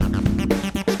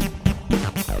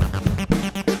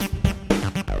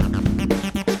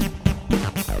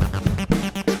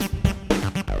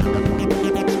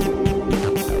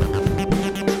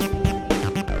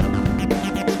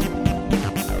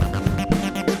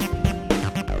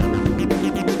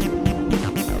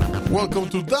Welcome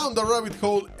to Down the Rabbit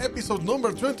Hole, episode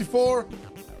number 24.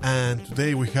 And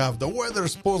today we have the weather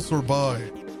sponsored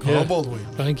by Carl Baldwin.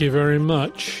 Thank you very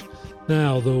much.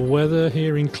 Now, the weather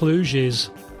here in Cluj is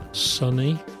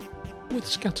sunny with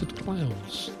scattered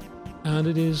clouds. And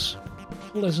it is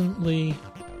pleasantly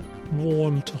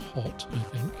warm to hot, I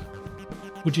think.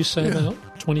 Would you say about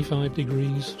 25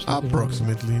 degrees?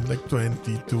 Approximately, like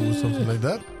 22, something like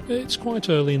that. It's quite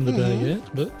early in the day yet,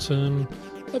 but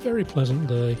a very pleasant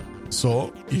day.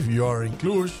 So, if you are in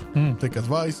Cluj, take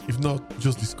advice. If not,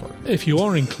 just discard. If you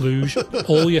are in Cluj,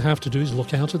 all you have to do is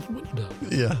look out of the window.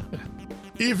 Yeah.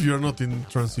 If you're not in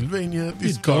Transylvania,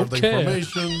 discard the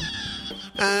information.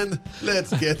 And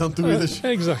let's get on to it.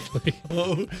 Exactly.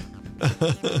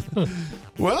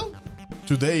 Well,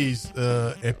 today's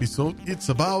episode, it's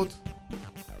about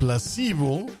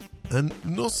placebo and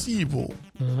nocebo.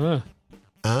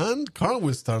 And Carl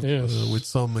will start with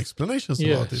some explanations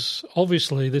about it.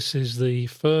 Obviously, this is the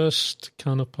first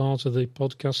kind of part of the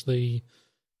podcast, the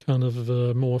kind of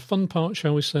more fun part,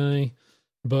 shall we say.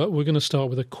 But we're going to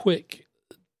start with a quick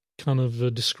kind of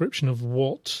a description of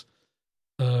what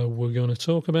we're going to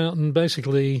talk about. And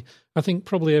basically, I think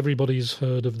probably everybody's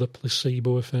heard of the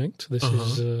placebo effect. This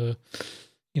is, the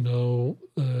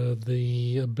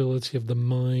ability of the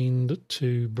mind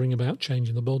to bring about change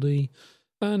in the body.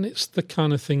 And it's the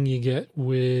kind of thing you get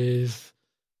with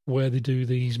where they do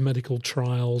these medical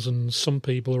trials, and some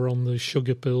people are on the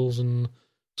sugar pills and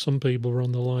some people are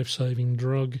on the life-saving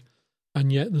drug.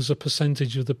 And yet there's a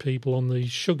percentage of the people on the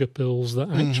sugar pills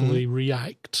that actually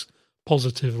react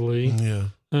positively. Yeah.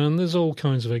 And there's all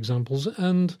kinds of examples.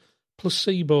 And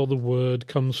placebo, the word,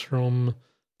 comes from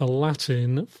the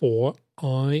Latin for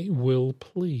I will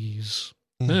please.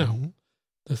 Now,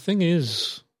 the thing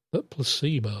is that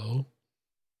placebo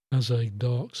has a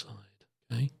dark side,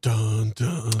 okay? Dun,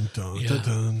 dun, dun, dun,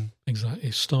 dun. Exactly.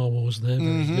 Star Wars there,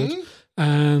 very good.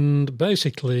 And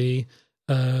basically,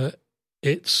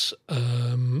 its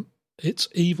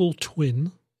evil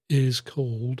twin is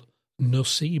called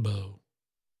nocebo.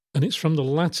 And it's from the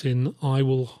Latin, I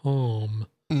will harm.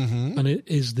 And it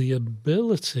is the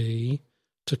ability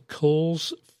to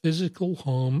cause physical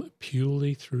harm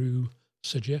purely through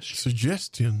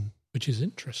suggestion. Which is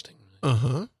interesting.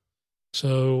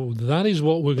 So that is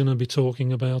what we're going to be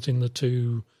talking about in the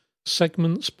two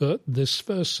segments. But this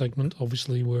first segment,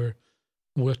 obviously, we're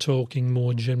talking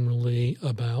more generally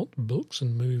about books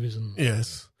and movies and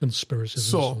conspiracies.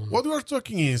 So, and so on. What we're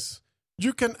talking is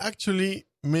you can actually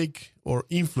make or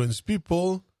influence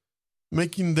people,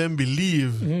 making them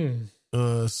believe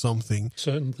something.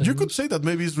 Certain things. You could say that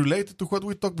maybe it's related to what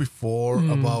we talked before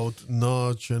about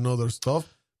nudge and other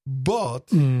stuff. But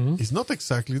it's not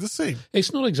exactly the same.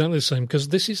 It's not exactly the same because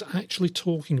this is actually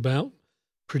talking about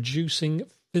producing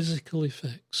physical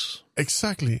effects.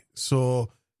 Exactly. So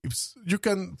if you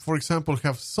can, for example,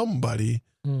 have somebody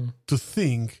to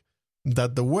think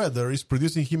that the weather is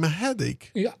producing him a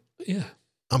headache. Yeah.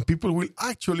 And people will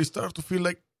actually start to feel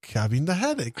like having the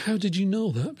headache. How did you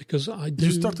know that? Because I do.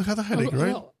 You start to have a headache,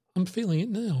 right? Well, I'm feeling it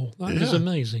now. That is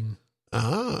amazing.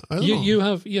 I don't know.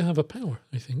 You have a power,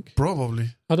 I think. Probably.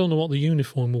 I don't know what the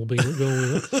uniform will be that go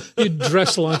with it. You'd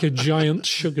dress like a giant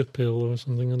sugar pill or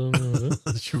something. I don't know.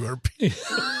 Sugar pill.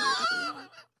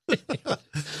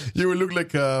 You will look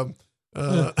like a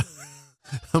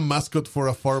mascot for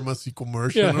a pharmacy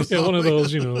commercial. Or something. One of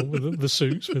those, with the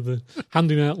suits, with the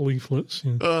handing out leaflets.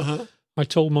 I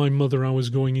told my mother I was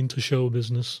going into show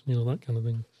business. That kind of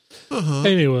thing.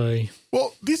 Anyway,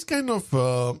 well, this kind of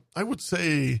I would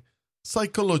say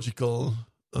psychological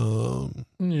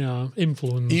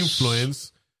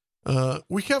influence.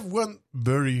 We have one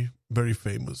very, very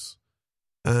famous,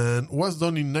 and was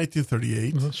done in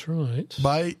 1938. That's right.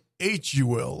 By H.G.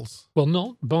 Wells. Well,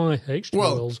 not by H.G.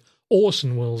 Wells.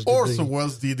 Orson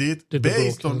Welles did it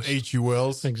based on H.G.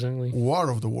 Wells. Exactly. War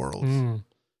of the Worlds.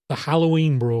 The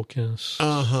Halloween broadcast.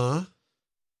 And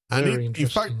Very in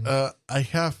fact, I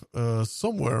have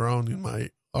somewhere around in my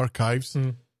archives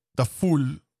the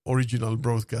full original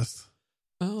broadcast.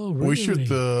 Oh, really? We should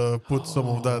put some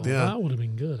of that. Yeah, that would have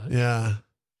been good. Yeah,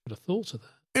 Would have thought of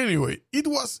that. Anyway,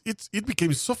 it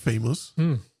became so famous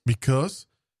because,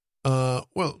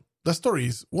 the story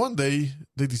is one day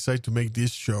they decide to make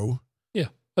this show. Yeah,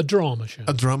 a drama show.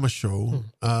 A drama show.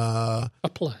 A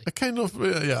play. A kind of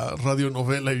radio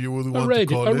novela, if you would want to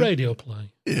call it. A radio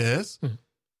play. Yes,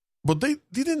 but they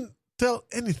didn't tell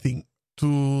anything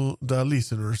to the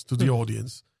listeners, to the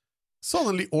audience.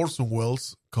 Suddenly, Orson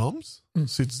Welles comes,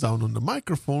 sits down on the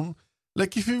microphone,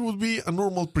 like if he would be a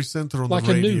normal presenter on the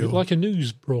radio. Like a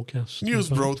news broadcast. News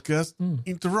broadcast,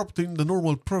 interrupting the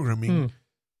normal programming.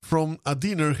 from a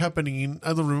dinner happening in,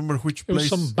 I don't remember which It was place.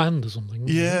 some band or something.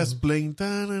 wasn't Yes, it? playing.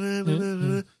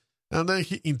 And then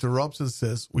he interrupts and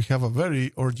says, we have a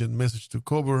very urgent message to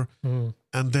cover. Mm.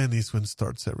 And then is when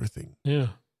starts everything. Yeah.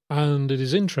 And it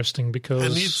is interesting because...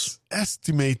 And it's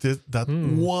estimated that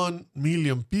 1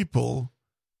 million people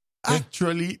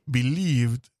actually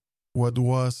believed what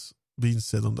was being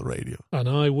said on the radio. And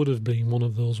I would have been one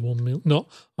of those 1 million. No,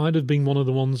 I'd have been one of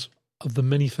the ones of the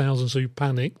many thousands who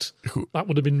panicked. That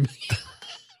would have been me.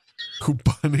 Who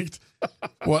panicked?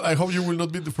 Well, I hope you will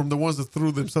not be from the ones that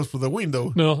threw themselves through the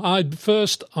window. No, I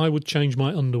would change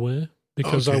my underwear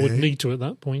because I would Okay. need to at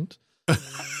that point.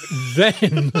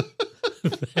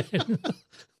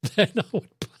 then I would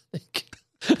panic.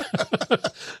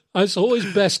 It's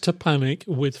always best to panic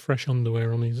with fresh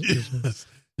underwear on. Yes.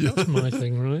 Yeah. That's my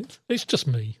thing, right? It's just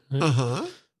me. Right? Uh-huh.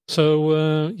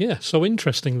 So, so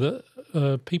interesting that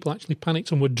people actually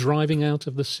panicked and were driving out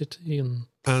of the city.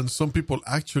 And some people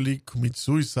actually commit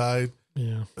suicide.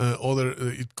 Yeah.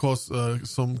 It caused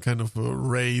some kind of a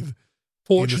raid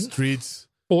in the streets.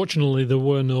 Fortunately, there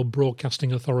were no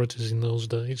broadcasting authorities in those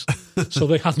days, so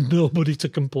they had nobody to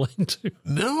complain to.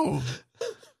 No.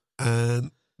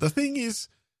 And the thing is,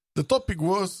 the topic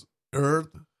was Earth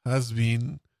has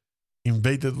been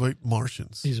invaded by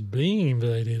Martians. He's being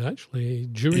invaded, actually,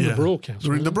 during the broadcast.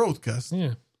 During right? the broadcast.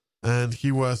 Yeah. And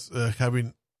he was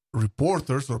having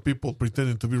reporters or people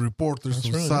pretending to be reporters That's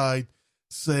on right. site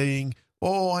saying,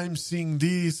 oh, I'm seeing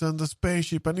this on the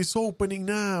spaceship and it's opening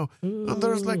now. And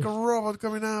there's like a robot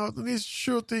coming out and he's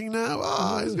shooting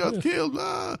now. He's got killed.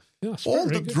 Yeah, All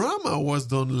the drama was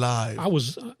done live. That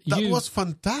was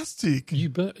fantastic.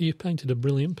 You painted a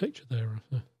brilliant picture there.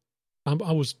 Arthur.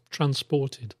 I was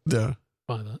transported Yeah.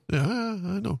 by that. Yeah,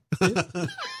 I know.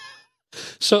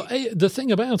 So the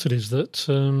thing about it is that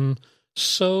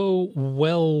so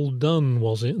well done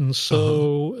was it, and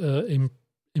so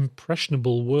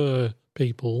impressionable were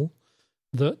people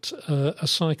that a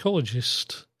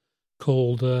psychologist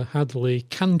called Hadley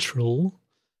Cantrell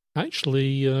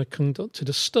actually conducted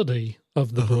a study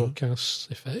of the broadcast's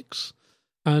effects,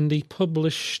 and he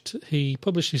published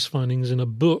his findings in a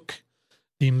book,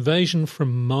 The Invasion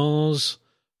from Mars,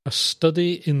 A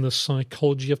Study in the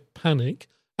Psychology of Panic,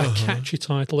 a catchy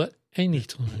title at any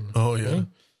time. Oh, yeah.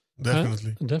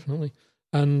 Definitely. Definitely.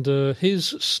 And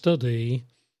his study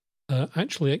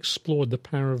actually explored the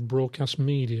power of broadcast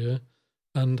media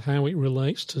and how it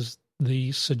relates to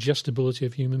the suggestibility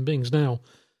of human beings. Now,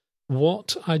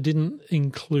 what I didn't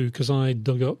include, because I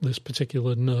dug up this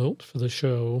particular note for the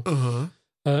show,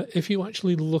 if you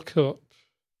actually look up,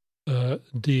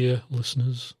 dear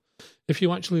listeners, if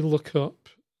you actually look up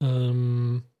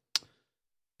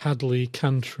Hadley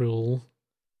Cantrell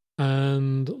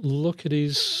and look at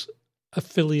his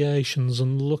affiliations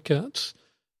and look at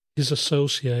his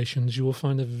associations, you will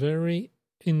find a very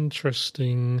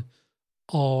interesting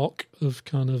arc of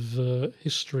kind of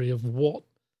history of what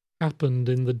happened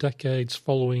in the decades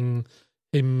following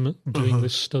him doing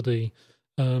this study.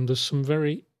 There's some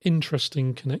very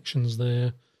interesting connections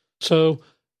there. So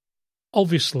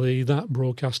obviously that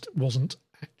broadcast wasn't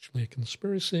actually a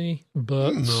conspiracy,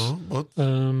 but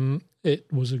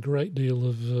it was a great deal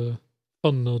of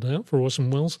fun, no doubt, for Orson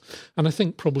Welles, and I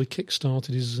think probably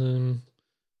kick-started his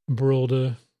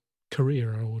broader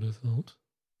career, I would have thought.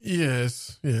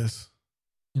 Yes. You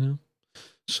know?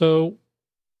 So,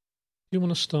 you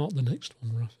want to start the next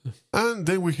one, Rafa? And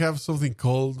then we have something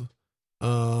called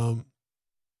MK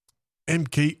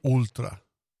Ultra.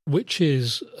 Which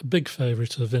is a big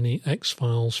favourite of any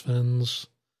X-Files fans.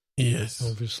 Yes.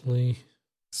 Obviously.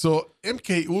 So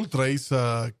MK Ultra is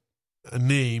a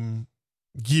name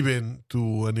given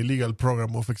to an illegal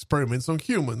program of experiments on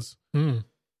humans. Mm.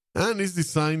 And it's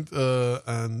designed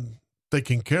and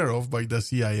taken care of by the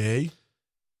CIA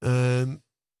and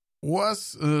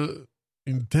was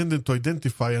intended to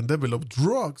identify and develop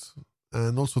drugs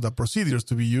and also the procedures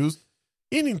to be used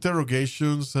in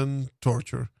interrogations and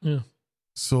torture. Yeah.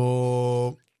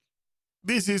 So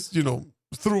this is,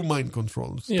 through mind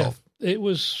control stuff. Yeah, it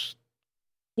was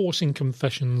forcing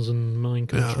confessions and mind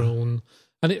control.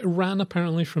 And it ran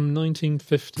apparently from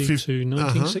 1950 to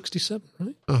 1967,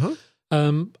 right?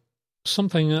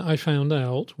 Something I found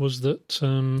out was that...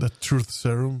 the truth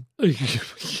serum.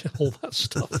 all that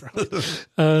stuff, right?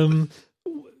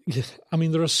 I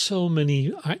mean, there are so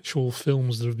many actual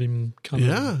films that have been kind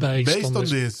of based on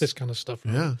this kind of stuff.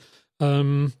 Right?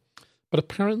 Yeah. But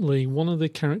apparently, one of the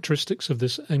characteristics of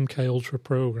this MK Ultra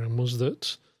program was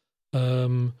that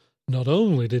not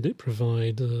only did it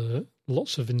provide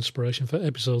lots of inspiration for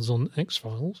episodes on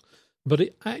X-Files, but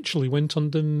it actually went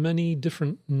under many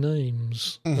different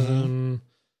names. And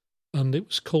and it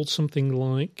was called something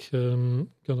like God,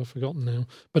 I've forgotten now.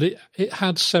 But it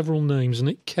had several names, and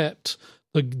it kept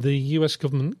the US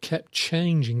government kept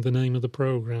changing the name of the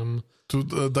program to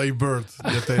divert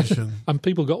the attention, and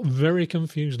people got very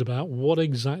confused about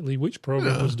which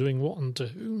program was doing what and to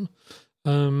whom.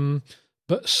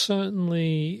 But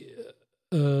certainly,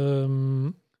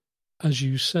 as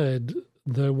you said,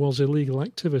 there was illegal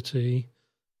activity,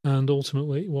 and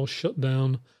ultimately it was shut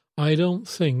down. I don't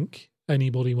think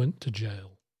anybody went to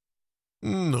jail.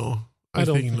 No, I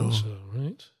don't think no. so,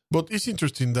 right? But it's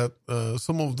interesting that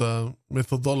some of the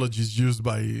methodologies used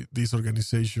by this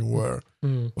organization were,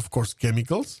 of course,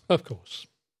 chemicals. Of course.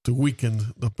 To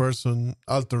weaken the person,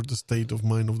 alter the state of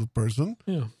mind of the person.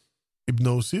 Yeah.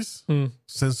 Hypnosis,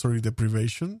 sensory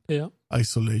deprivation,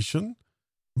 isolation,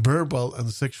 verbal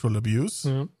and sexual abuse,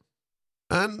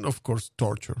 and, of course,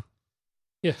 torture.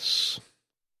 Yes,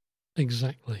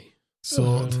 exactly.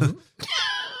 So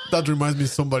that reminds me of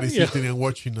somebody sitting and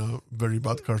watching a very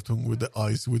bad cartoon with the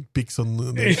eyes with pics on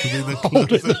the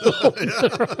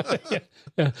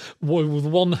yeah. With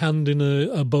one hand in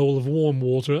a bowl of warm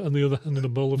water and the other hand in a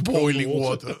bowl of boiling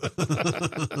water.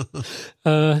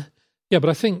 Yeah, but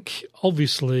I think,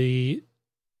 obviously,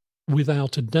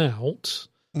 without a doubt,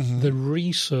 the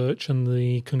research and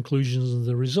the conclusions and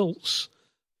the results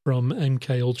from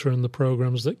MK Ultra and the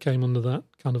programs that came under that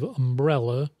kind of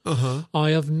umbrella, I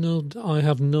have no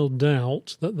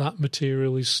doubt that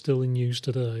material is still in use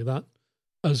today. That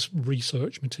as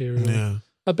research material,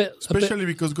 especially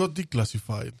because it got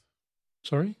declassified.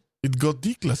 Sorry, it got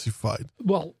declassified.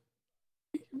 Well,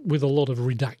 with a lot of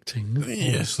redacting.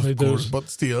 Yes, of course, but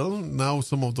still, now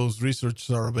some of those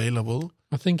research are available.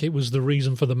 I think it was the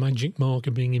reason for the magic marker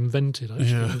being invented.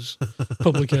 Actually, was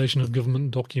publication of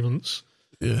government documents.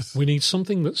 Yes. We need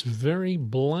something that's very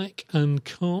black and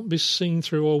can't be seen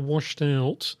through or washed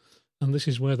out. And this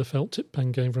is where the felt tip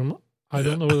pen came from. I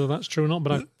don't know whether that's true or not,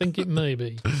 but I think it may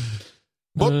be.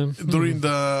 But during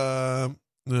the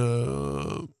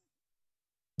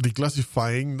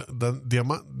declassifying,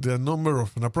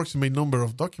 an approximate number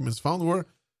of documents found were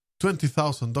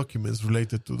 20,000 documents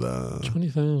related to the...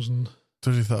 20,000.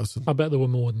 20,000. I bet there were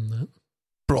more than that.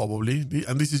 Probably.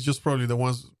 And this is just probably the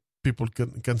ones people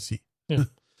can see. Yeah,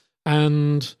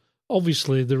 and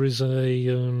obviously there is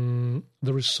some,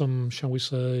 shall we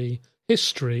say,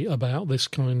 history about this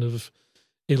kind of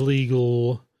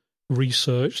illegal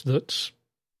research that,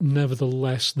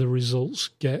 nevertheless, the results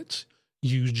get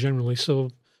used generally. So,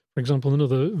 for example,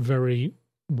 another very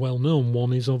well-known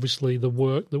one is obviously the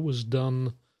work that was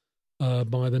done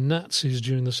by the Nazis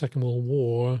during the Second World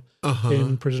War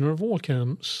in prisoner of war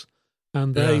camps,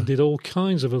 and they did all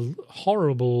kinds of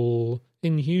horrible,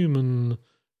 inhuman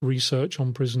research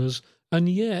on prisoners, and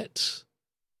yet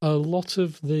a lot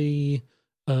of the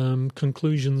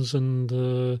conclusions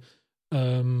and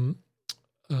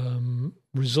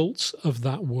results of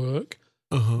that work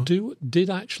did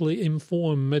actually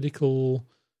inform the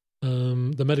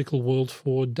medical world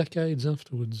for decades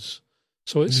afterwards.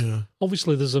 So it's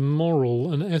obviously there's a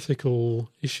moral and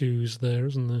ethical issues there,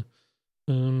 isn't there?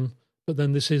 But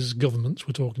then this is governments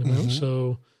we're talking about,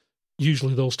 so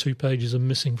usually those 2 pages are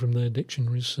missing from their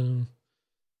dictionaries, so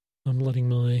I'm letting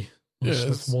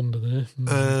myself wander there.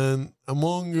 And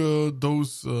among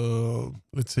those,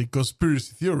 let's say,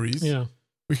 conspiracy theories,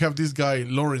 we have this guy,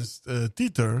 Lawrence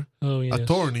Teeter,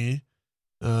 attorney,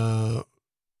 for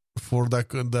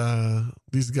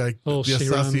this guy, the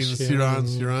assassin,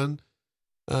 Sirhan.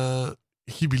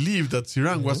 He believed that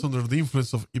Sirhan was under the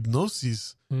influence of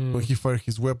hypnosis when he fired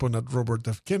his weapon at Robert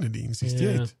F. Kennedy in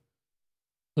 1968. Yeah.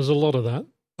 There's a lot of that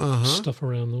stuff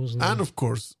around those. And of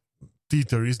course,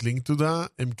 Teeter is linked to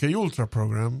the MK Ultra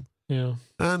program. Yeah.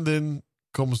 And then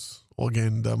comes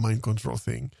again the mind control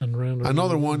thing. And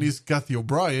another one is Kathy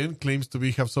O'Brien, claims to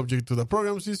have subject to the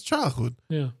program since childhood.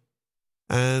 Yeah.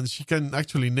 And she can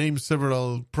actually name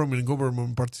several prominent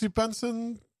government participants,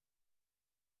 and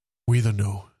we don't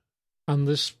know. And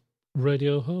this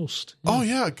radio host. Yeah. Oh,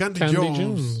 yeah, Candy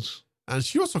Jones. And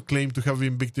she also claimed to have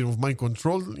been victim of mind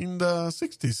control in the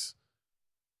 60s.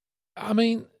 I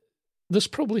mean, there's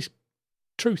probably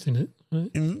truth in it.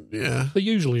 Right? There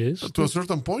usually is. To a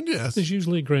certain point, yes. There's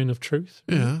usually a grain of truth.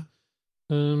 Yeah.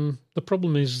 The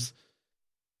problem is,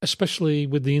 especially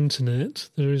with the internet,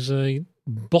 there is a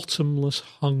bottomless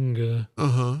hunger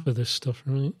for this stuff,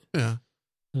 right? Yeah.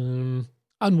 And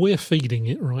we're feeding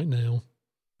it right now.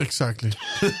 Exactly.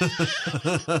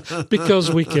 Because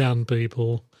we can,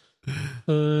 people.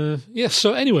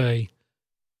 So anyway,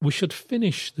 we should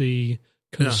finish the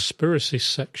conspiracy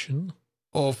section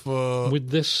of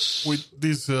with this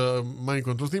mind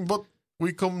control thing. But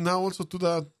we come now also to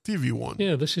the TV one.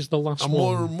 Yeah, this is the last a one.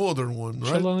 more modern one, right?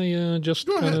 Shall I just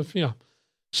Go kind ahead. of, yeah.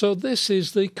 So this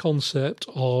is the concept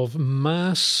of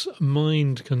mass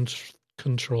mind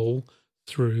control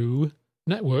through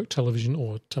network television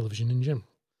or television in general.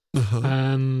 Uh-huh.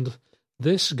 And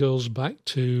this goes back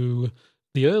to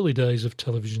the early days of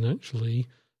television, actually.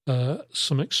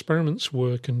 Some experiments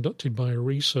were conducted by a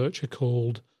researcher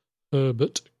called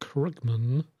Herbert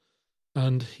Krugman,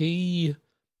 and he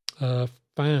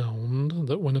found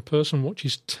that when a person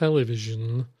watches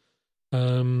television,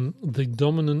 the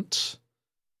dominant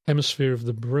hemisphere of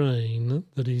the brain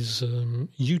that is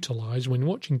utilized when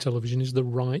watching television is the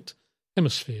right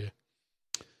hemisphere.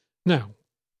 Now,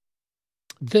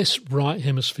 this right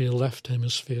hemisphere, left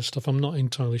hemisphere stuff, I'm not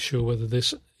entirely sure whether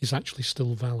this is actually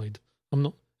still valid. I'm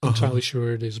not entirely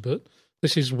sure it is, but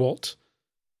this is what,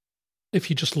 if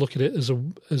you just look at it as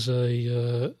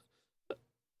a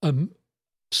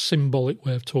symbolic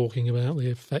way of talking about the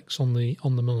effects on the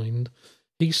mind,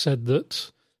 he said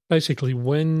that basically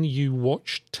when you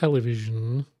watch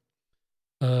television,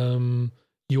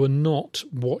 you are not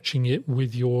watching it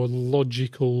with your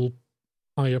logical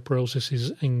higher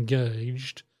processes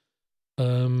engaged.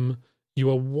 You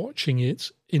are watching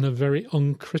it in a very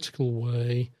uncritical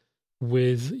way,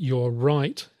 with your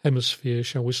right hemisphere,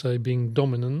 shall we say, being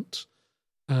dominant,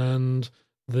 and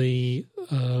the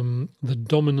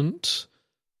dominant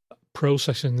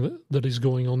processing that is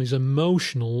going on is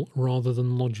emotional rather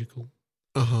than logical.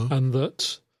 And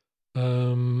that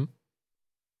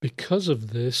because of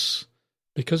this,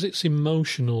 because it's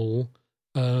emotional,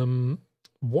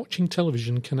 watching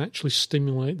television can actually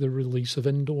stimulate the release of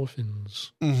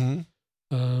endorphins.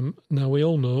 Now, we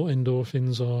all know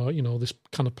endorphins are, this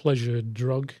kind of pleasure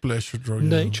drug.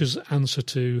 Nature's answer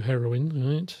to heroin,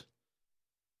 right?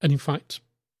 And in fact...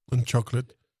 And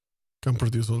chocolate can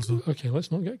produce also. Okay,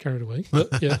 let's not get carried away.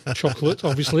 But yeah, chocolate,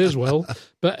 obviously, as well.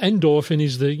 But endorphin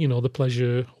is the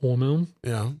pleasure hormone.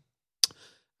 Yeah.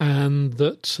 And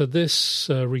that this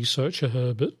researcher,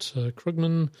 Herbert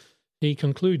Krugman, he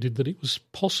concluded that it was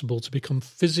possible to become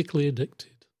physically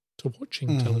addicted to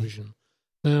watching television.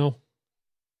 Now,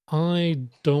 I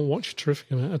don't watch a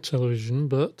terrific amount of television,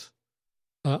 but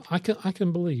I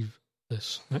can believe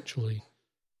this, actually.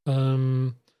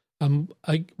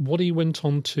 What he went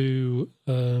on to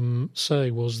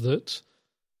say was that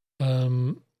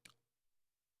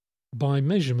by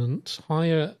measurement,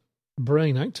 higher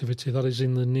brain activity, that is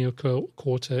in the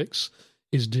neocortex,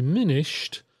 is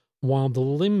diminished, while the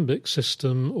limbic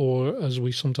system, or as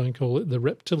we sometimes call it, the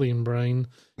reptilian brain,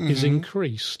 is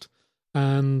increased.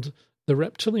 And the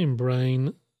reptilian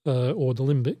brain, or the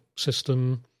limbic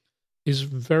system, is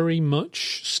very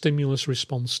much stimulus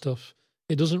response stuff.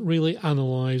 It doesn't really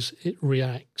analyze, it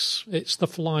reacts. It's the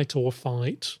flight or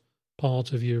fight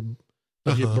part of your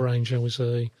brain, shall we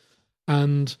say.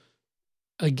 And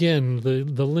again, the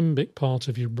limbic part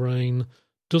of your brain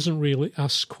doesn't really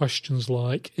ask questions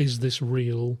like, is this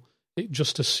real? It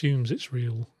just assumes it's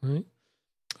real, right?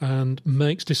 And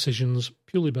makes decisions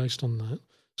purely based on that.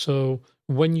 So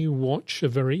when you watch a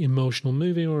very emotional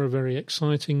movie or a very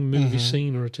exciting movie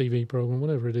scene or a TV program,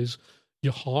 whatever it is,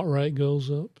 your heart rate goes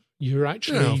up. You're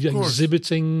actually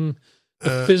exhibiting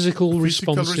the physical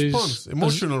responses,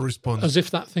 emotional response, as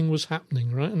if that thing was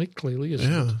happening, right? And it clearly isn't.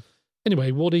 Yeah.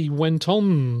 Anyway, what he went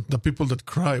on... The people that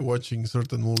cry watching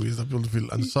certain movies, the people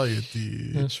feel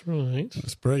anxiety. That's right.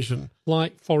 Inspiration.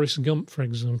 Like Forrest Gump, for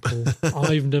example.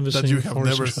 I've never seen that you have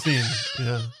Forrest never Gump. seen,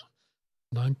 yeah.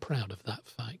 And I'm proud of that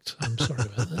fact. I'm sorry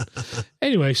about that.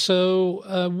 Anyway,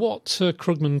 so what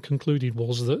Krugman concluded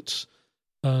was that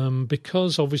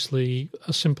because obviously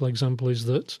a simple example is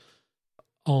that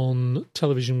on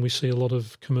television we see a lot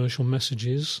of commercial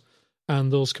messages,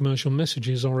 and those commercial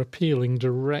messages are appealing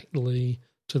directly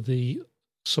to the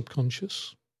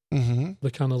subconscious,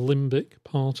 the kind of limbic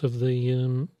part of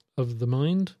the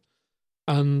mind,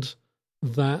 and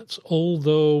that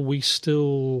although we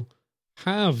still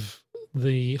have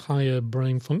the higher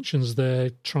brain functions there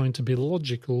trying to be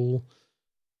logical,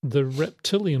 the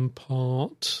reptilian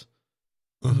part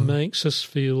makes us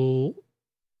feel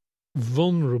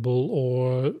vulnerable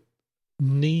or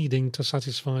needing to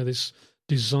satisfy this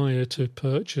desire to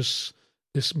purchase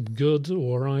this good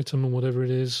or item or whatever it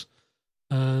is.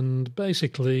 And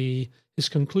basically his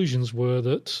conclusions were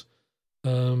that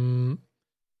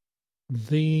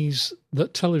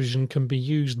that television can be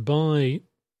used by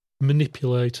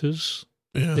manipulators,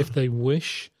 if they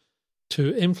wish,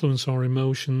 to influence our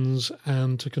emotions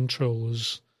and to control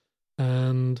us.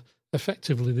 And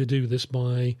effectively they do this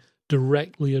by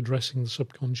directly addressing the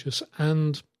subconscious.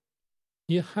 And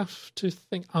you have to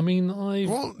think. I mean,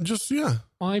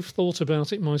 I've thought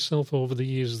about it myself over the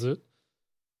years that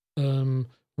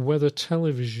whether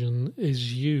television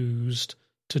is used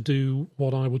to do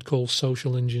what I would call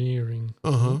social engineering.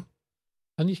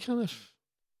 And you kind of...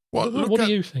 What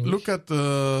do you think? Look at,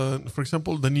 for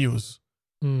example, the news.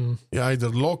 Either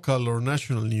local or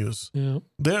national news. Yeah.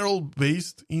 They're all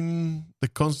based in the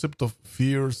concept of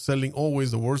fear, selling always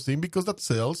the worst thing, because that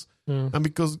sells, and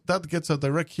because that gets a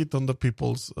direct hit on the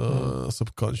people's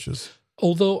subconscious.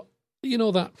 Although, you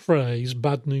know that phrase,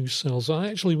 bad news sells, I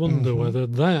actually wonder whether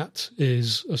that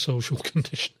is a social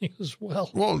conditioning as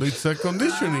well. Well, it's a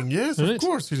conditioning, yes, right. Of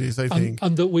course it is, I think.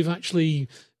 And that we've actually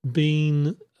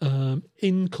been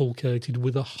inculcated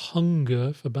with a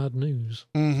hunger for bad news.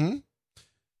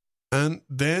 And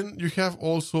then you have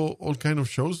also all kind of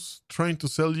shows trying to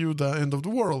sell you the end of the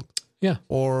world. Yeah.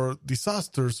 Or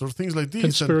disasters or things like this.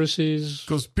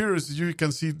 Conspiracies. You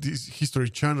can see this History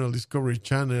Channel, Discovery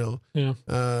Channel,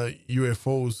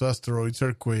 UFOs, asteroids,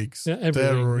 earthquakes,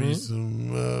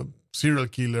 terrorism, right? Serial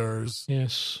killers.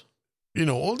 Yes. You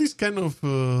know, all these kind of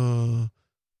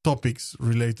topics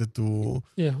related to...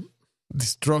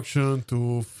 destruction,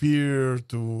 to fear,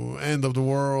 to end of the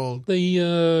world.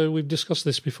 We've discussed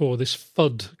this before, this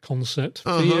FUD concept.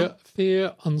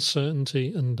 Fear,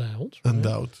 uncertainty, and doubt. Right? And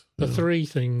doubt. The three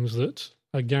things that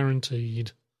are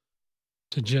guaranteed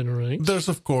to generate. There's,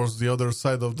 of course, the other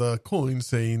side of the coin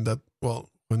saying that, well,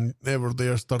 whenever they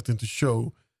are starting to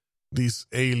show these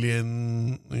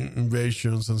alien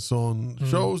invasions and so on,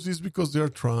 shows this because they are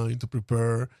trying to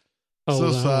prepare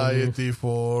society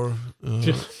for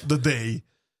the day.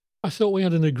 I thought we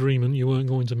had an agreement you weren't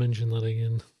going to mention that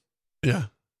again. Yeah.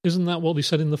 Isn't that what they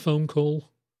said in the phone call?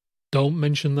 Don't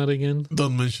mention that again.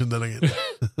 Don't mention that again.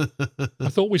 I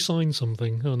thought we signed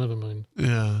something. Oh, never mind.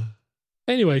 Yeah.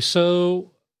 Anyway,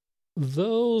 so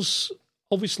those,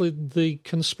 obviously the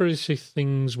conspiracy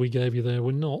things we gave you there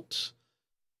were not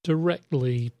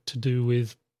directly to do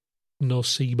with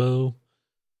nocebo,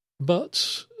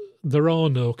 but... there are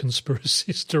no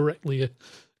conspiracies directly,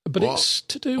 but it's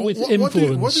to do with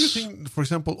influence. What do you think, for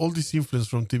example, all this influence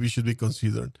from TV should be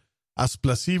considered? As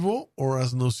placebo or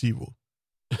as nocebo?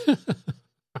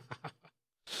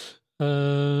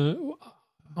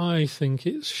 I think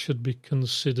it should be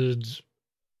considered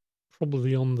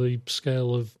probably on the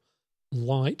scale of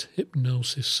light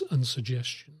hypnosis and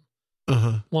suggestion.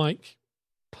 Like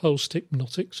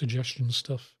post-hypnotic suggestion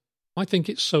stuff. I think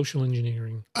it's social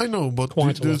engineering. I know, but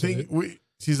do you think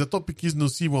since the topic is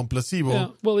nocebo and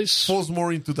placebo, it falls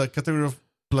more into the category of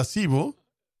placebo?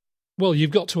 Well,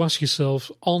 you've got to ask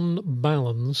yourself, on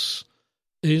balance,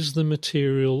 is the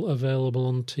material available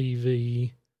on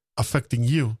TV affecting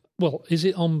you? Well, is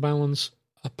it on balance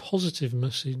a positive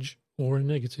message or a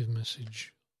negative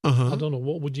message? I don't know.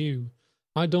 What would you?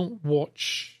 I don't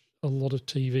watch a lot of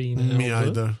TV now. Me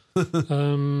either.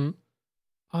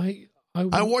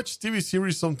 I watch TV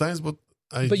series sometimes, but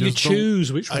you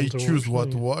choose which one to watch. I choose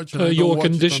what to watch. And your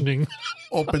conditioning.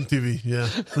 Open TV, yeah.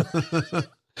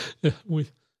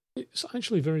 It's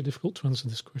actually very difficult to answer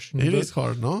this question. It is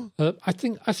hard, no?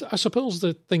 I suppose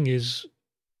the thing is,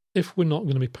 if we're not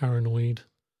going to be paranoid,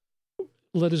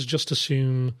 let us just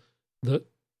assume that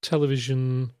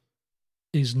television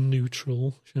is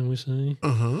neutral, shall we say?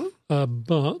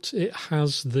 But it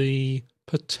has the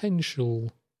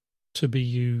potential to be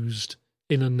used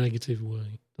in a negative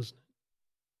way, doesn't it?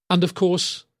 And of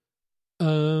course,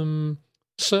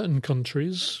 certain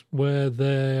countries where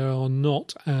they are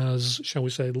not as, shall we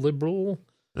say, liberal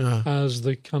as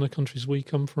the kind of countries we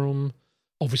come from,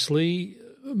 obviously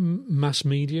mass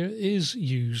media is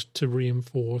used to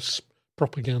reinforce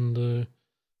propaganda.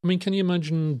 I mean, can you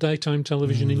imagine daytime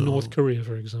television in North Korea,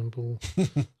 for example?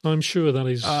 I'm sure that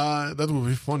is... that would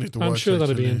be funny to watch. I'm sure that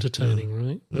would be entertaining,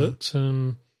 right? But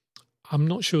I'm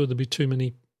not sure there'd be too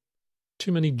many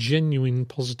genuine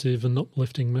positive and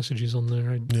uplifting messages on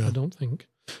there, I don't think.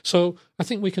 So I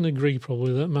think we can agree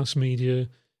probably that mass media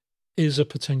is a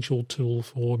potential tool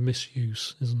for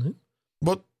misuse, isn't it?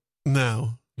 But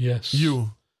now... Yes.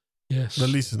 You... Yes. The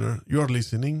listener, you're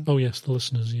listening. Oh, yes, the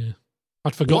listeners, yeah.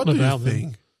 I'd forgotten about them. What do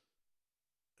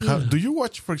you think? Do you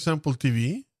watch, for example,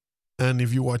 TV? And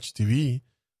if you watch TV,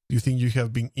 do you think you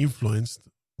have been influenced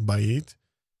by it?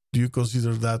 Do you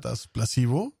consider that as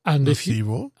placebo? And if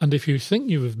you think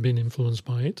you have been influenced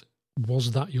by it,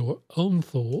 was that your own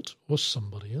thought or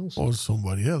somebody else? Or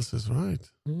somebody else's,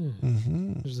 right. Yeah.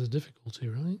 There's the difficulty,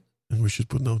 right? And we should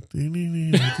put now...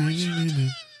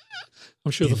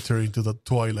 I'm sure enter into the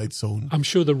twilight zone. I'm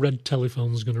sure the red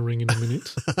telephone's going to ring in a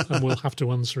minute, and we'll have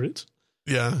to answer it.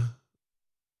 Yeah,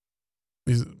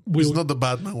 it's not the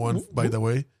Batman one, by the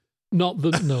way. not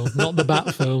the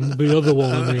Bat phone, the other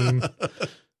one. I mean,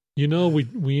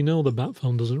 we know the Bat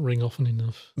phone doesn't ring often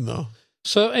enough. No.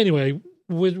 So anyway,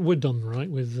 we're done, right,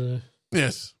 with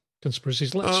Yes.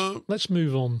 conspiracies. Let's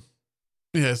move on.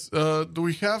 Yes. Do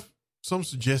we have some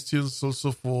suggestions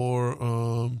also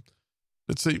for,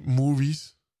 let's say,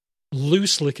 movies?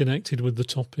 Loosely connected with the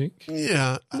topic.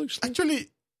 Yeah. Loosely. Actually,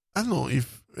 I don't know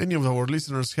if any of our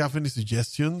listeners have any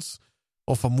suggestions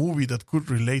of a movie that could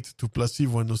relate to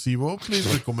placebo and nocebo. Please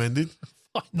recommend it.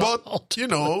 But,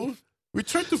 we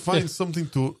try to find something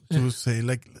to say,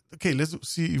 like, okay, let's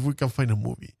see if we can find a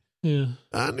movie. Yeah.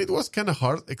 And it was kind of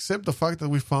hard, except the fact that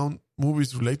we found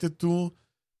movies related to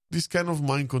this kind of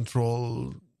mind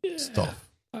control stuff.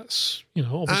 That's,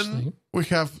 obviously. And we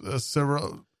have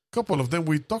couple of them.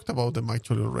 We talked about them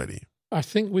actually already. I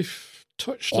think we've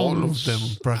touched all on of them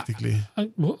practically.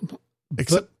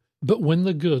 But when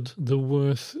they're good, they're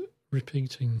worth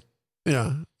repeating.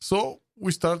 Yeah. So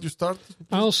you start?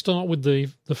 I'll start with the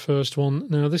first one.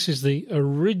 Now, this is the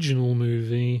original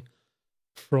movie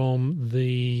from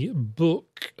the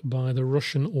book by the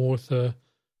Russian author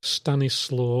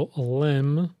Stanislaw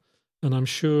Lem. And I'm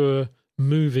sure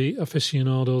movie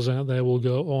aficionados out there will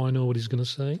go, oh, I know what he's going to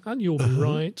say. And you'll be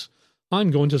right.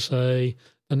 I'm going to say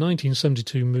the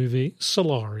 1972 movie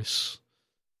Solaris.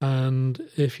 And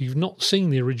if you've not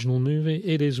seen the original movie,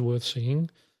 it is worth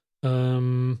seeing.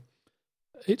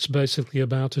 It's basically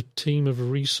about a team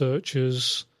of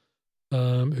researchers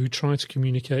who try to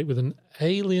communicate with an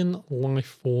alien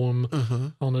life form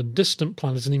on a distant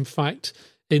planet. And in fact,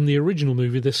 in the original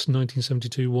movie, this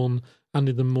 1972 one, and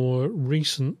in the more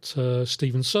recent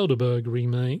Steven Soderbergh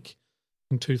remake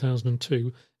in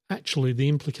 2002, actually the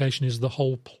implication is the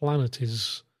whole planet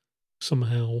is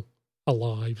somehow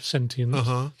alive, sentient.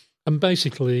 And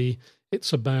basically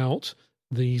it's about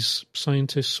these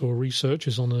scientists or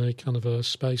researchers on a kind of a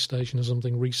space station or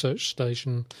something, research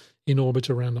station in orbit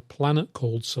around a planet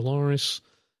called Solaris,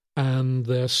 and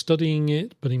they're studying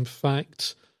it, but in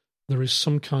fact there is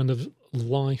some kind of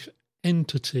life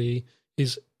entity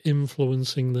is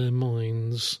influencing their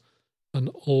minds, and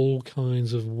all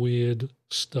kinds of weird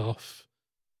stuff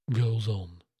goes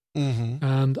on.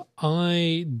 And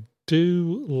I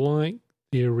do like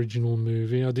the original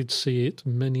movie. I did see it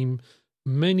many,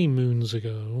 many moons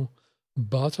ago,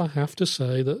 but I have to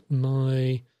say that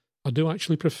I do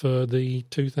actually prefer the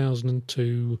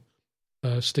 2002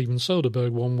 Steven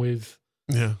Soderbergh one with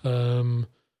Swooney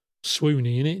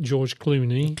in it, George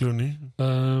Clooney.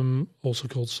 Also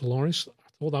called Solaris.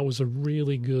 I thought that was a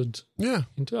really good. Yeah.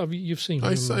 You've seen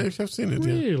it? I have seen it.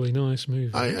 Really nice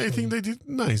movie. I think they did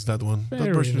nice, that one. Very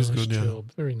that version nice is good.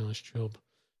 Job. Very nice job.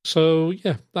 So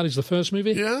yeah, that is the first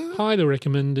movie. Yeah. Highly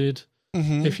recommended.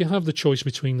 If you have the choice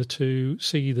between the two,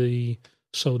 see the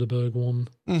Soderbergh one.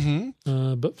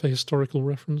 But for historical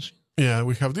reference. Yeah,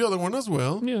 we have the other one as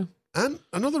well. Yeah. And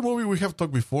another movie we have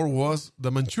talked before was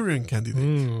The Manchurian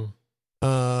Candidate.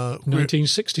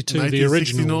 1962, the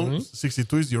original. Right?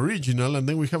 62 is the original, and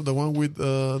then we have the one with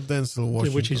Denzel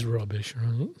Washington. Which is rubbish,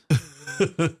 right?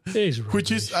 It is rubbish.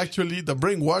 Which is actually the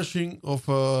brainwashing of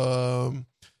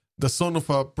the son of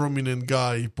a prominent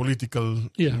guy, political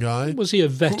guy. Was he a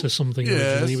vet or something?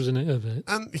 Yes. He was a vet.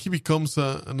 And he becomes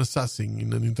an assassin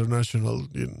in an international,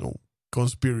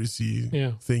 conspiracy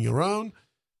thing around.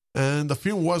 And the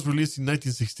film was released in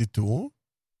 1962.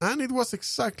 And it was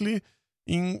exactly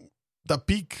in the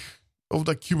peak of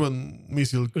the Cuban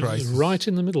Missile Crisis. Right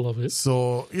in the middle of it.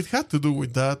 So it had to do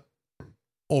with that.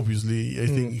 Obviously, I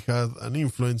think it had an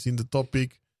influence in the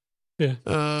topic. Yeah.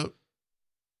 I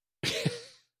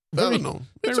don't know.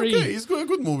 It's okay. It's a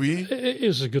good movie. It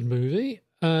is a good movie.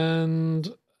 And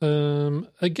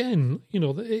again,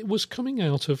 it was coming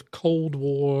out of Cold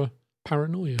War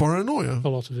paranoia. A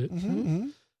lot of it.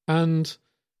 And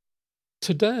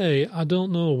today, I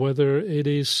don't know whether it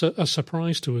is a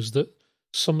surprise to us that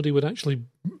somebody would actually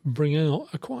bring out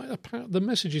the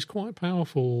message is quite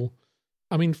powerful.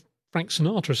 I mean, Frank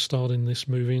Sinatra starred in this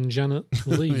movie and Janet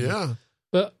Leigh. Yeah.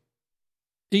 But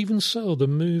even so, the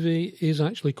movie is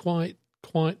actually quite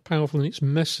powerful in its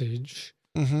message.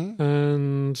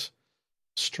 And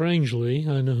strangely,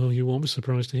 I know you won't be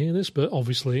surprised to hear this, but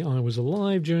obviously I was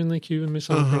alive during the Cuban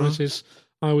Missile Crisis.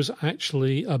 I was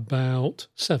actually about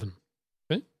 7.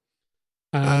 Okay?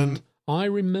 And I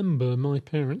remember my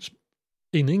parents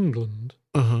in England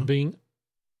being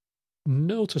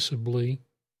noticeably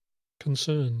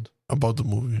concerned. About the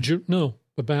movie? No,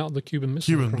 about the Cuban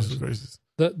Missile Crisis.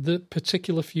 The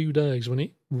particular few days when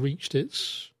it reached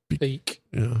its peak,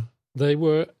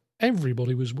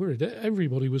 everybody was worried.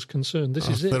 Everybody was concerned. This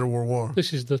is it. Third World War.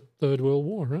 This is the Third World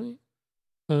War, right?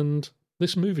 And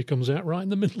this movie comes out right in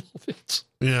the middle of it.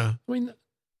 Yeah. I mean,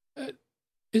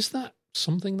 is that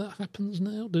something that happens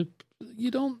now?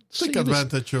 You don't Take see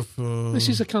advantage of... This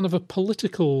is a kind of a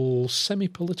political,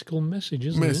 semi-political message,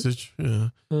 isn't message, yeah.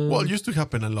 Well, it used to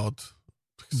happen a lot.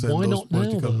 Why not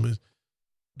now, though?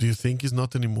 Do you think it's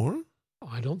not anymore?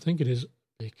 I don't think it is,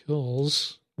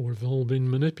 because we've all been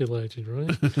manipulated,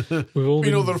 right? We've all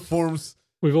in other forms.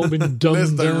 We've all been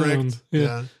dumbed down. Direct.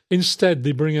 Yeah. Instead,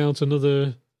 they bring out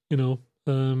another,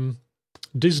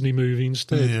 Disney movie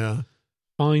instead. Yeah.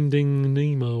 Finding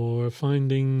Nemo or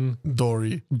Finding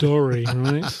Dory,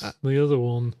 right? The other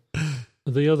one,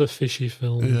 the other fishy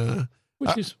film. Yeah.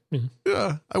 Which is,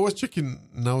 Yeah, I was checking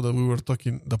now that we were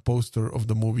talking the poster of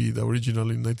the movie, the original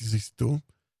in 1962.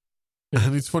 Yeah.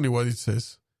 And it's funny what it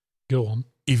says. Go on.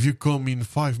 If you come in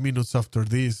 5 minutes after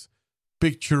this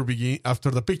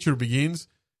after the picture begins,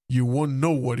 you won't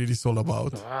know what it is all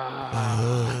about.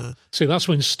 See, that's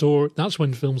when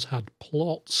films had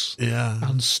plots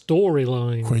and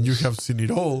storylines. When you have seen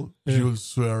it all, you'll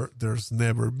swear there's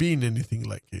never been anything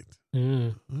like it.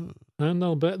 Yeah. And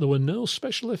I'll bet there were no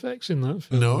special effects in that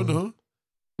film. No.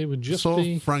 It would just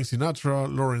be... Frank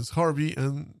Sinatra, Lawrence Harvey,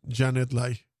 and Janet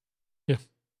Leigh. Yeah.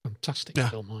 Fantastic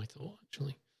film, I thought,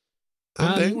 actually.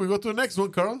 And then we go to the next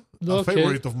one, Carl. A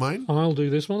favorite of mine. I'll do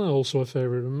this one. Also a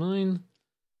favorite of mine.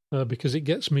 Because it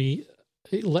lets me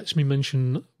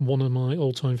mention one of my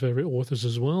all-time favorite authors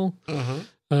as well.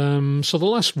 So the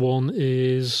last one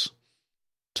is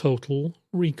Total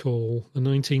Recall, the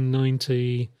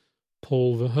 1990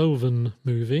 Paul Verhoeven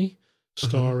movie,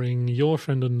 starring your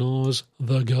friend and ours,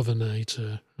 the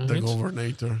Governator. Right? The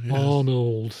Governator, yes.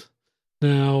 Arnold.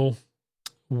 Now,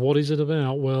 what is it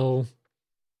about? Well,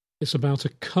 it's about a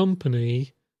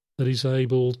company that is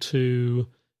able to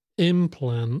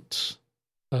implant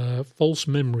false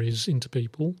memories into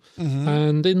people.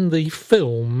 And in the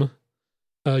film,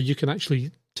 you can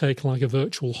actually take like a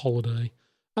virtual holiday.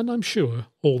 And I'm sure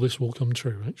all this will come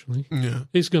true, actually. Yeah.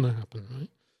 It's going to happen, right?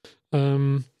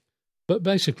 But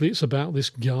basically, it's about this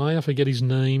guy. I forget his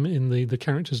name in the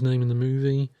character's name in the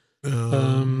movie.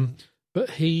 But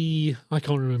I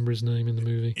can't remember his name in the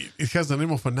movie. It has the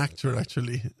name of an actor,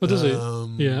 actually. What does it?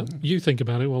 Yeah. You think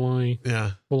about it while I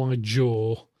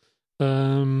jaw.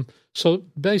 So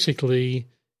basically,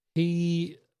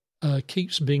 he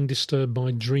keeps being disturbed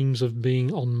by dreams of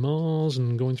being on Mars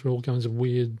and going through all kinds of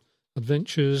weird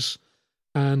adventures,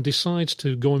 and decides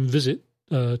to go and visit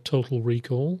Total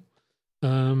Recall.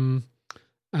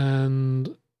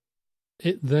 And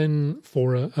it then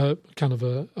for a kind of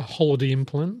a holiday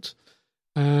implant.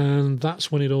 And that's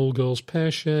when it all goes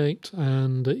pear-shaped,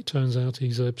 and it turns out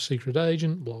he's a secret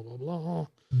agent, blah, blah, blah.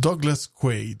 Douglas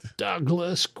Quaid,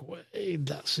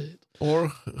 that's it.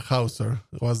 Or Hauser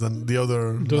was the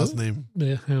other last name.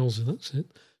 Yeah, Hauser, that's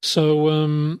it. So,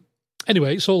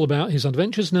 anyway, it's all about his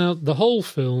adventures. Now, the whole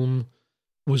film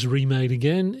was remade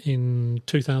again in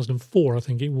 2004, I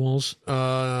think it was.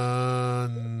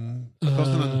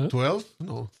 2012?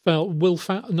 No. Not Will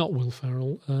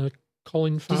Ferrell.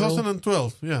 Colin Farrell.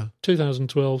 2012, yeah.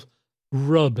 2012.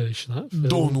 Rubbish, that film.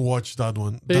 Don't watch that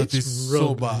one. That is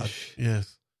so bad.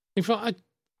 Yes. In fact,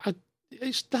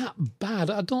 it's that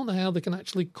bad. I don't know how they can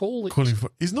actually call it.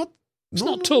 It's not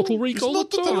Total Recall.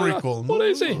 It's not Total Recall. What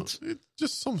is it? It's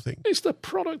just something. It's the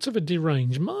product of a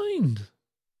deranged mind.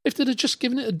 If they'd have just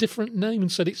given it a different name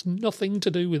and said it's nothing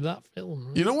to do with that film.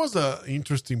 Right? You know what's the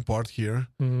interesting part here?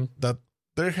 That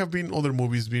there have been other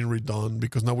movies being redone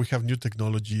because now we have new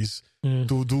technologies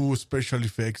to do special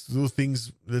effects, to do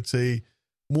things, let's say,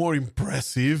 more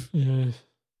impressive. Yeah.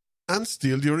 And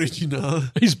still the original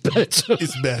is better.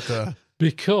 It's better.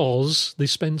 Because they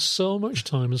spend so much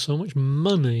time and so much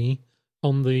money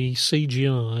on the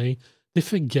CGI, they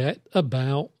forget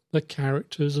about the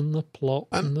characters and the plot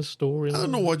and the story. I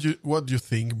don't know what you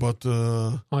think, but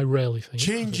I rarely think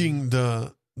changing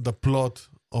the plot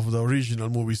of the original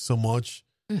movie so much,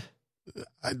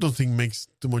 I don't think makes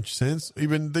too much sense.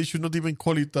 Even they should not even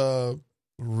call it a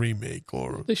remake,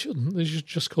 or they shouldn't. They should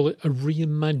just call it a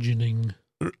reimagining.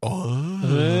 Oh,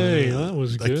 hey, that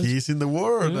was the good. The keys in the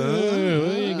word.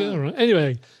 There you go. Right.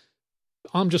 Anyway,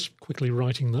 I'm just quickly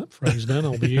writing that phrase down.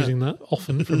 I'll be using that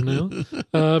often from now.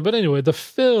 But anyway, the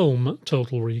film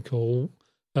Total Recall,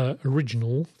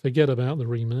 original, forget about the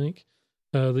remake.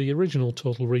 The original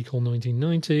Total Recall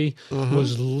 1990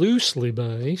 was loosely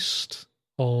based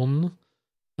on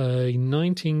a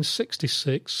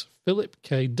 1966 Philip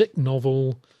K. Dick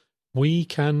novel, We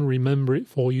Can Remember It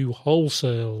For You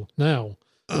Wholesale. Now,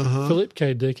 Philip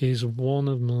K. Dick is one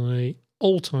of my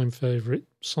all-time favourite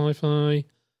sci-fi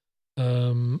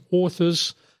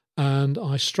authors, and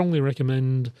I strongly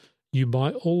recommend you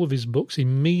buy all of his books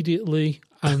immediately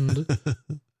and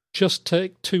just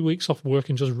take 2 weeks off work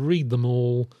and just read them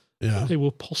all. Yeah. It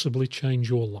will possibly change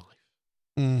your life.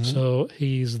 Mhm. So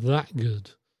he's that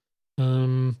good.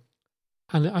 And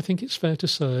I think it's fair to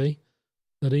say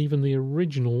that even the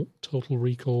original Total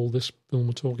Recall, this film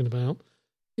we're talking about,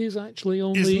 is actually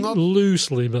only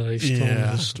loosely based on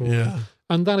the story. Yeah.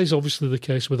 And that is obviously the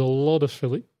case with a lot of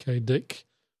Philip K. Dick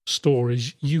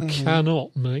stories. You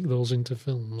cannot make those into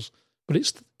films. But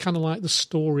it's kind of like the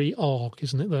story arc,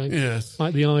 isn't it? Yes.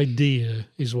 Like the idea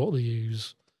is what they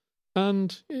use.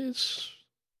 And it's,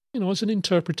 it's an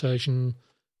interpretation.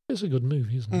 It's a good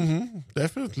movie, isn't it?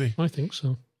 Definitely. I think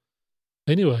so.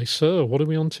 Anyway, so what are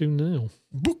we on to now?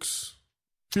 Books.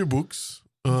 Few books.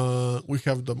 We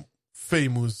have the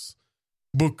famous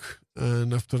book,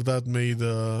 and after that made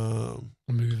a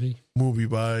movie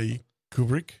by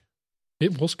Kubrick.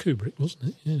 It was Kubrick, wasn't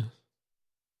it? Yeah.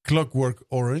 Clockwork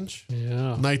Orange.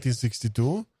 Yeah.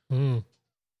 1962. Mm.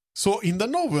 So in the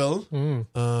novel,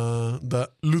 the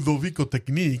Ludovico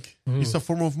technique is a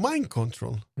form of mind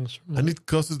control. That's right. And it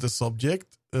causes the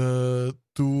subject to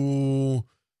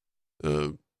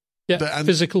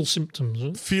physical symptoms.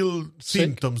 Right? Feel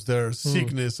symptoms there,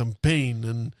 sickness and pain,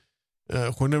 and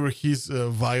whenever he's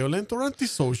violent or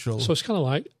antisocial. So it's kind of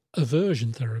like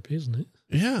aversion therapy, isn't it?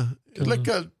 Yeah. Like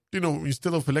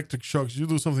instead of electric shocks, you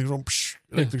do something wrong.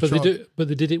 Electric shock. But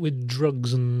they did it with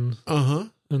drugs and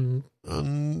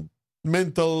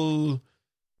mental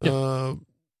kind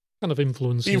of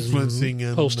influencing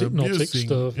and post-hypnotic abusing.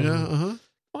 stuff. Yeah,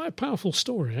 Quite a powerful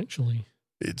story, actually.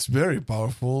 It's very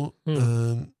powerful,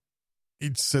 and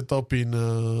it's set up in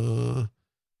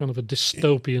kind of a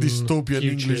dystopian future.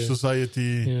 English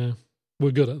society. Yeah,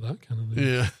 we're good at that kind of thing.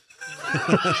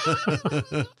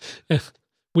 Yeah.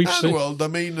 We've seen. Well, the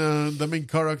main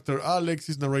character Alex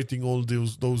is narrating all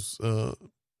those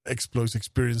exploits,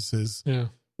 experiences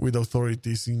with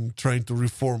authorities in trying to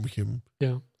reform him.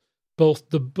 Yeah, both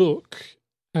the book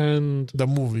and the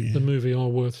movie are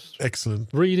worth excellent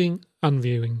reading and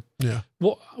viewing. Yeah.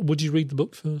 What would you read the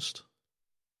book first?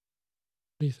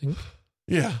 What do you think?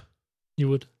 Yeah, you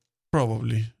would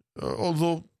probably.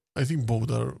 Although I think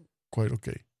both are quite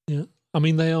okay. Yeah, I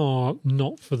mean they are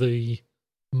not for the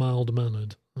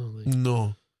mild-mannered, are they?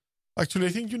 No. Actually, I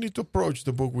think you need to approach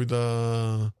the book with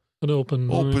an open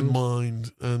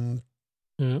mind and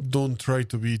don't try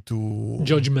to be too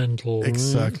judgmental.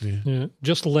 Exactly. Right? Yeah,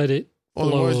 just let it.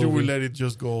 Otherwise, you will let it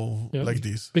just go like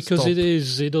this. Because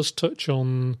it does touch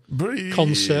on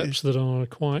concepts that are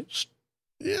quite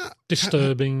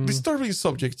disturbing. Disturbing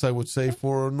subjects, I would say,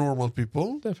 for normal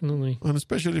people. Definitely. And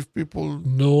especially if people...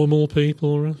 Normal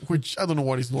people. Which, I don't know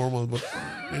what is normal, but,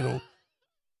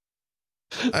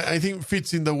 I think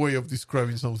fits in the way of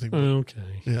describing something.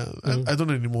 Okay. Yeah, I don't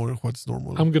know anymore what's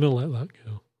normal. I'm going to let that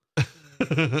go.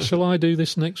 Shall I do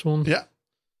this next one? Yeah.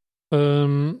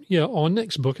 Our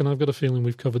next book, and I've got a feeling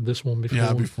we've covered this one before.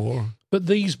 Yeah, before. But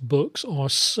these books are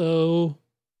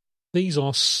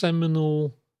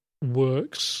seminal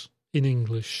works in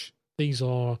English.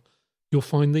 You'll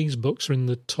find these books are in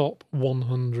the top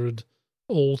 100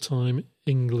 all-time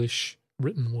English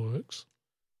written works.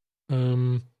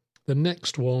 The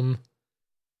next one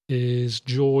is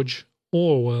George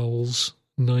Orwell's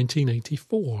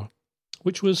 1984,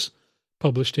 which was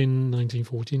published in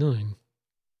 1949.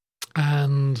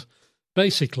 And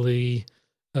basically,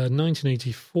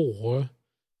 1984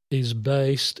 is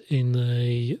based in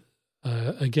a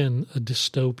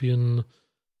dystopian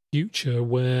future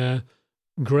where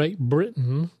Great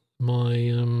Britain,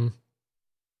 or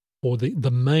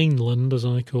the mainland, as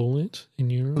I call it in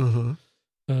Europe,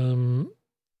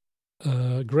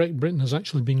 Great Britain has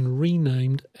actually been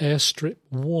renamed Airstrip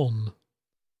 1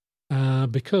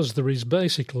 because there is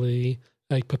basically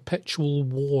a perpetual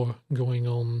war going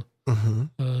on.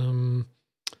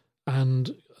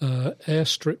 And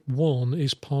Airstrip 1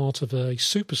 is part of a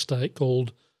superstate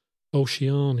called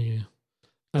Oceania.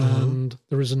 And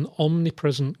there is an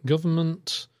omnipresent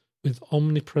government with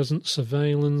omnipresent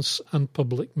surveillance and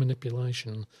public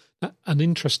manipulation. And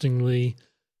interestingly,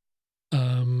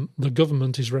 the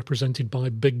government is represented by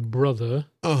Big Brother,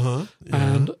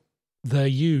 and they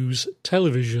use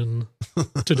television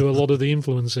to do a lot of the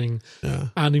influencing. Yeah.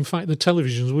 And in fact, the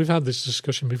televisions, we've had this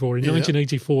discussion before. In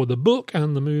 1984, the book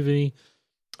and the movie,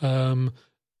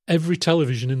 every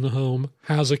television in the home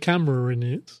has a camera in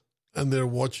it. And they're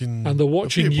watching. And they're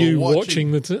watching you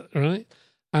watching right?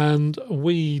 And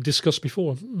we discussed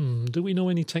before, do we know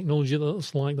any technology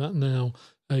that's like that now?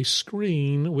 A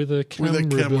screen with a camera. With a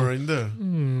camera in there.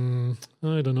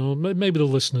 I don't know. Maybe the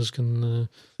listeners can,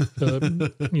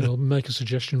 make a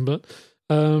suggestion. But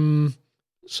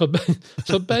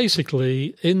So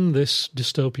basically, in this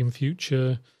dystopian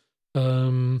future,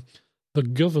 the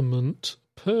government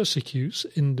persecutes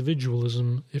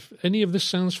individualism. If any of this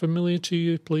sounds familiar to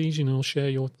you, please, share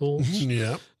your thoughts.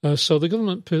 Yeah. So the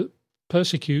government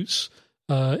persecutes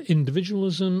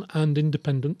individualism and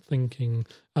independent thinking,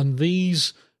 and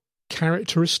these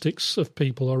characteristics of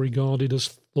people are regarded as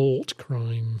thought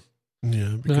crime.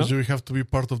 Yeah, because you have to be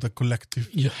part of the collective.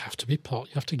 You have to be part.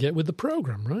 You have to get with the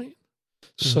program, right?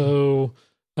 So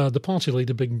the party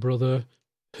leader, Big Brother,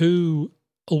 who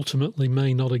ultimately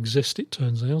may not exist, it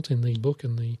turns out, in the book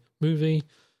and the movie,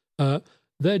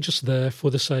 they're just there for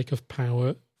the sake of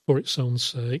power, for its own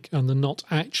sake, and they're not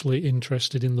actually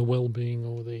interested in the well-being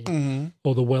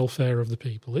or the welfare of the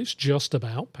people. It's just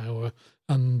about power,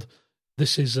 and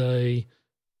this is a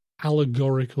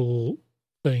allegorical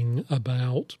thing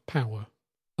about power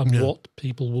and what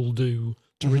people will do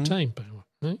to retain power.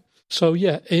 Right? So,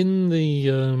 in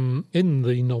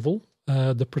the novel,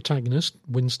 the protagonist,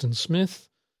 Winston Smith,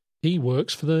 he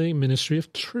works for the Ministry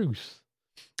of Truth,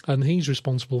 and he's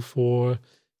responsible for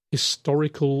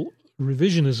historical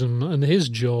revisionism, and his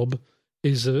job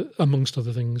is, amongst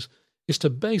other things, is to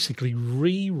basically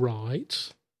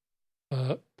rewrite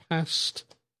past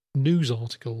news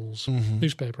articles,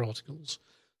 newspaper articles,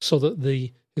 so that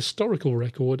the historical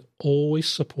record always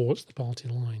supports the party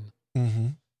line.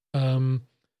 And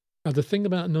the thing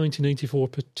about 1984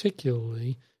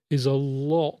 particularly is a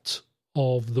lot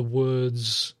of the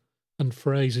words and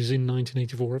phrases in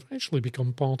 1984 have actually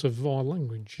become part of our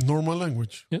language. Normal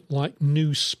language. Yeah, like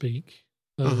newspeak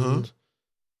and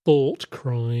thought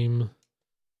crime,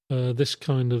 this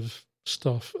kind of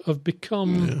stuff have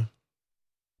become...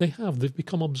 They've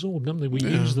become absorbed, haven't they? We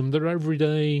use them. They're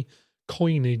everyday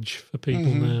coinage for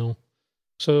people now.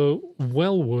 So,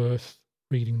 well worth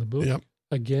reading the book. Yep.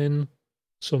 Again,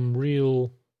 some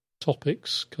real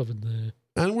topics covered there.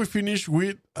 And we finish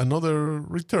with another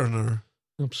returner.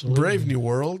 Absolutely. Brave New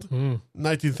World,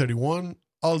 1931,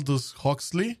 Aldous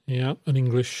Huxley. Yeah, an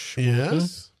English author.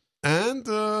 Yes. And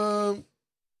the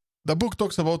book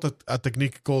talks about a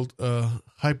technique called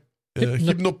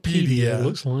hypnopedia.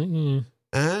 Looks like,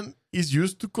 And is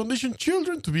used to condition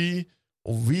children to be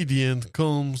obedient,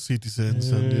 calm citizens,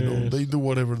 and they do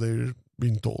whatever they're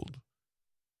being told.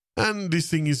 And this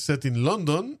thing is set in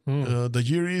London. The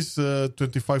year is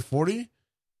 2540.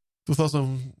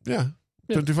 2000,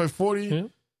 2540. Yeah.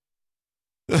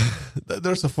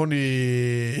 There's a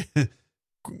funny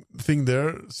thing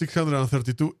there.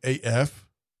 632 AF.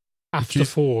 After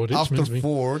Ford. After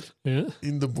Ford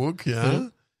in the book,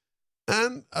 And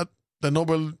the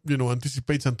novel,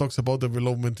 anticipates and talks about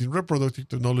development in reproductive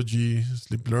technology,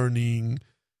 sleep learning,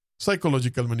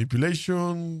 psychological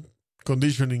manipulation,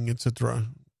 conditioning, etc.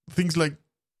 Things like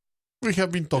we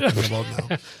have been talking about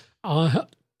now. I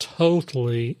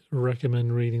totally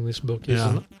recommend reading this book. It's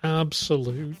an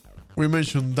absolute. We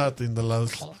mentioned that in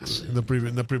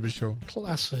the previous show.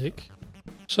 Classic.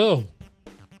 So,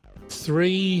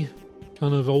 3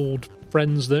 kind of old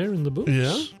friends there in the books.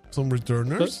 Yeah, some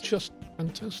returners. But just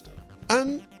fantastic.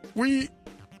 And we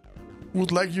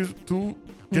would like you to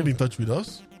get in touch with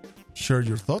us, share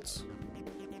your thoughts,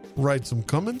 write some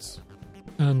comments.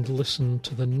 And listen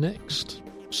to the next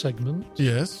segment.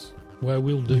 Yes. Where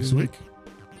we'll do next week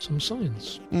some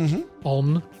science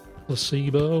on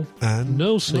placebo and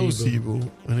nocebo.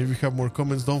 And if you have more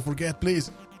comments, don't forget,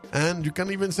 please. And you can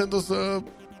even send us a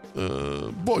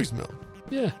voicemail.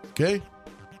 Yeah. Okay?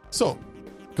 So,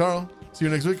 Carl, see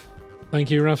you next week.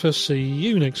 Thank you, Rafa. See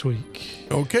you next week.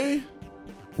 Okay.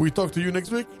 We talk to you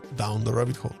next week down the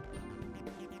rabbit hole.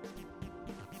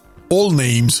 All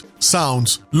names,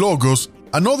 sounds, logos,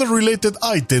 and other related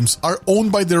items are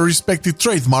owned by their respective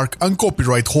trademark and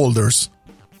copyright holders.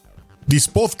 This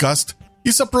podcast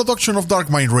is a production of Dark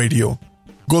Mind Radio.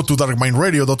 Go to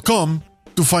darkmindradio.com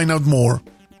to find out more.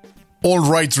 All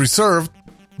rights reserved.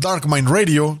 Dark Mind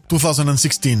Radio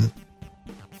 2016.